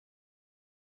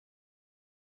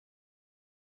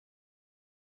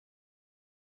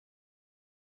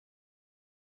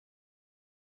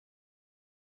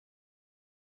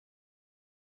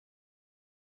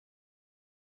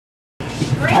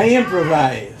I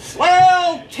improvise.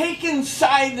 Well, take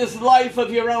inside this life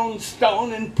of your own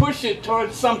stone and push it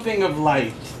towards something of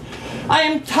light. I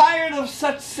am tired of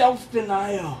such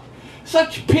self-denial,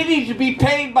 such pity to be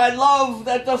paid by love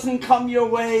that doesn't come your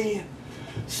way.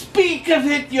 Speak of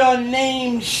it your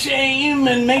name, shame,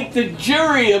 and make the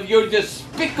jury of your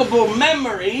despicable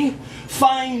memory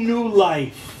find new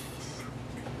life.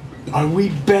 Are we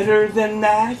better than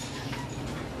that?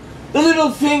 The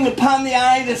little thing upon the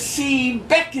eye to see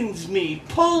beckons me,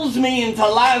 pulls me into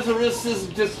Lazarus's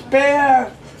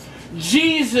despair.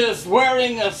 Jesus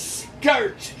wearing a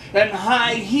skirt and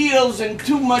high heels and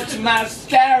too much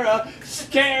mascara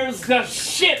scares the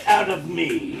shit out of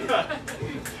me.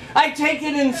 I take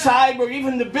it inside where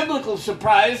even the biblical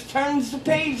surprise turns the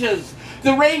pages.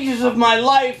 The rages of my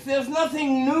life, there's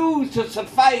nothing new to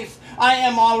suffice. I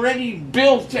am already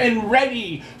built and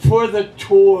ready for the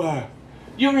tour.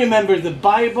 You remember the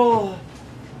Bible?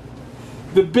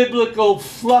 The biblical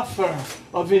fluffer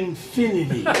of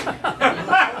infinity.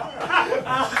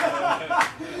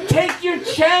 Take your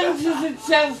chances, it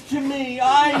says to me.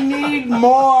 I need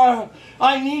more.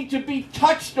 I need to be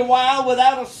touched a while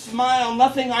without a smile,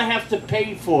 nothing I have to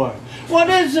pay for. What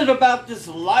is it about this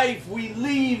life we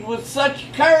lead with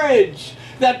such courage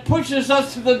that pushes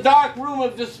us to the dark room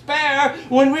of despair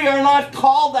when we are not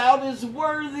called out as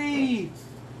worthy?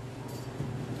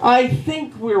 I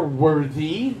think we're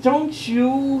worthy, don't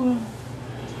you?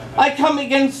 I come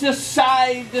against this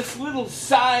side, this little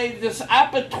side, this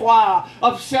abattoir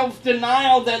of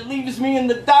self-denial that leaves me in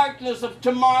the darkness of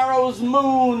tomorrow's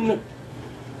moon.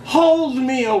 Hold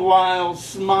me a while,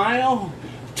 smile.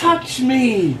 Touch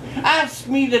me. Ask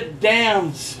me to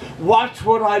dance. Watch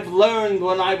what I've learned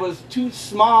when I was too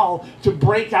small to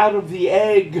break out of the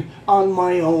egg on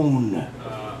my own.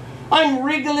 I'm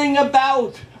wriggling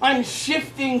about. I'm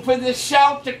shifting for the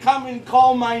shout to come and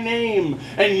call my name.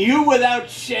 And you, without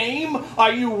shame,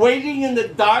 are you waiting in the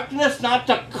darkness not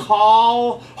to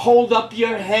call? Hold up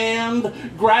your hand,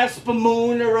 grasp a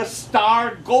moon or a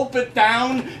star, gulp it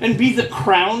down, and be the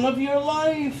crown of your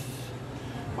life?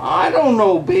 I don't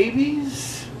know,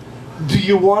 babies. Do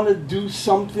you want to do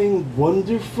something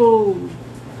wonderful?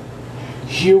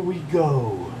 Here we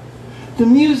go. The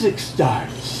music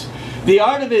starts. The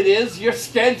art of it is your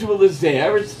schedule is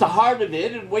there. It's the heart of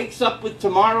it. It wakes up with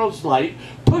tomorrow's light,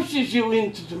 pushes you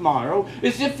into tomorrow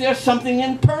as if there's something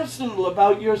impersonal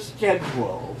about your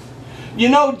schedule. You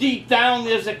know deep down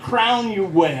there's a crown you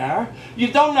wear.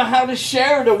 You don't know how to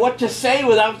share it or what to say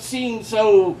without seeming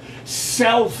so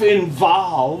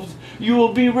self-involved. You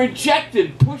will be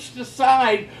rejected, pushed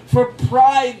aside for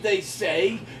pride, they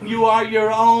say. You are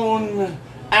your own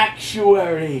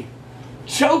actuary.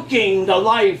 Choking the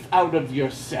life out of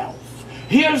yourself.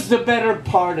 Here's the better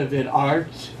part of it,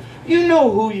 Art. You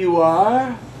know who you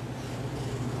are.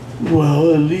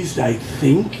 Well, at least I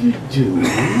think you do.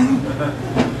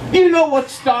 You know what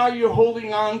star you're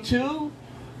holding on to?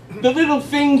 The little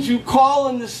things you call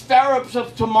in the stirrups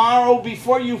of tomorrow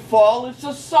before you fall. It's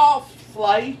a soft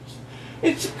flight.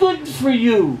 It's good for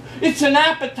you. It's an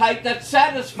appetite that's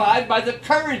satisfied by the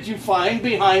courage you find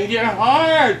behind your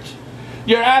heart.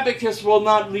 Your abacus will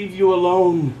not leave you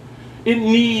alone. It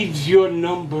needs your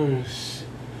numbers.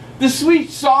 The sweet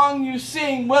song you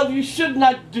sing, well, you should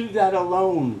not do that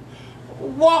alone.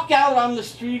 Walk out on the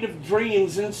street of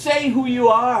dreams and say who you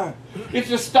are. If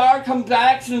the star comes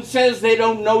back and says they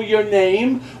don't know your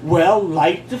name, well,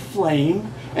 light the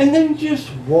flame and then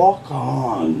just walk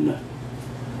on.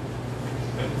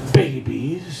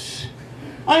 Babies.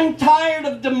 I'm tired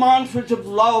of demonstrative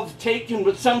love taken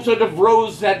with some sort of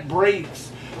rose that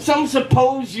breaks. Some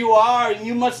suppose you are and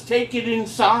you must take it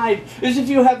inside as if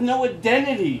you have no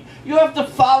identity. You have to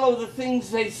follow the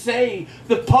things they say,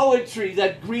 the poetry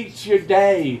that greets your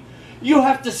day. You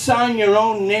have to sign your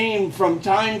own name from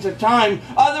time to time.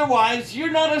 Otherwise,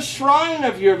 you're not a shrine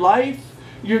of your life.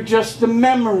 You're just a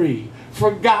memory,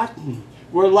 forgotten,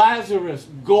 where Lazarus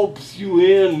gulps you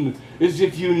in as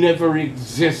if you never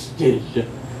existed.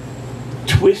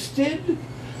 Twisted?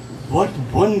 What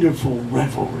wonderful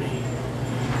revelry.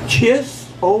 Kiss?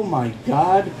 Oh my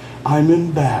God, I'm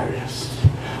embarrassed.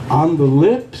 On the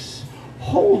lips?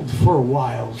 Hold for a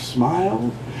while,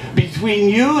 smile. Between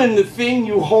you and the thing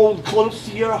you hold close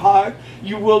to your heart,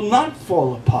 you will not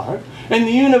fall apart. And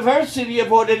the university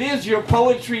of what it is your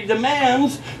poetry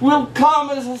demands will come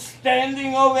as a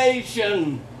standing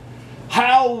ovation.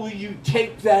 How will you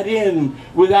take that in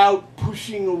without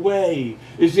pushing away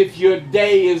as if your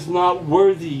day is not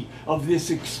worthy of this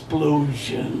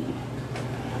explosion?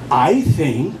 I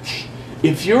think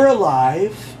if you're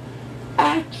alive,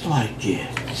 act like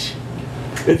it.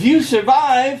 If you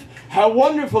survive, How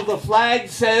wonderful the flag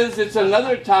says it's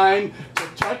another time to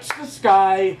touch the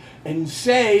sky and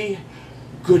say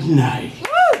good night.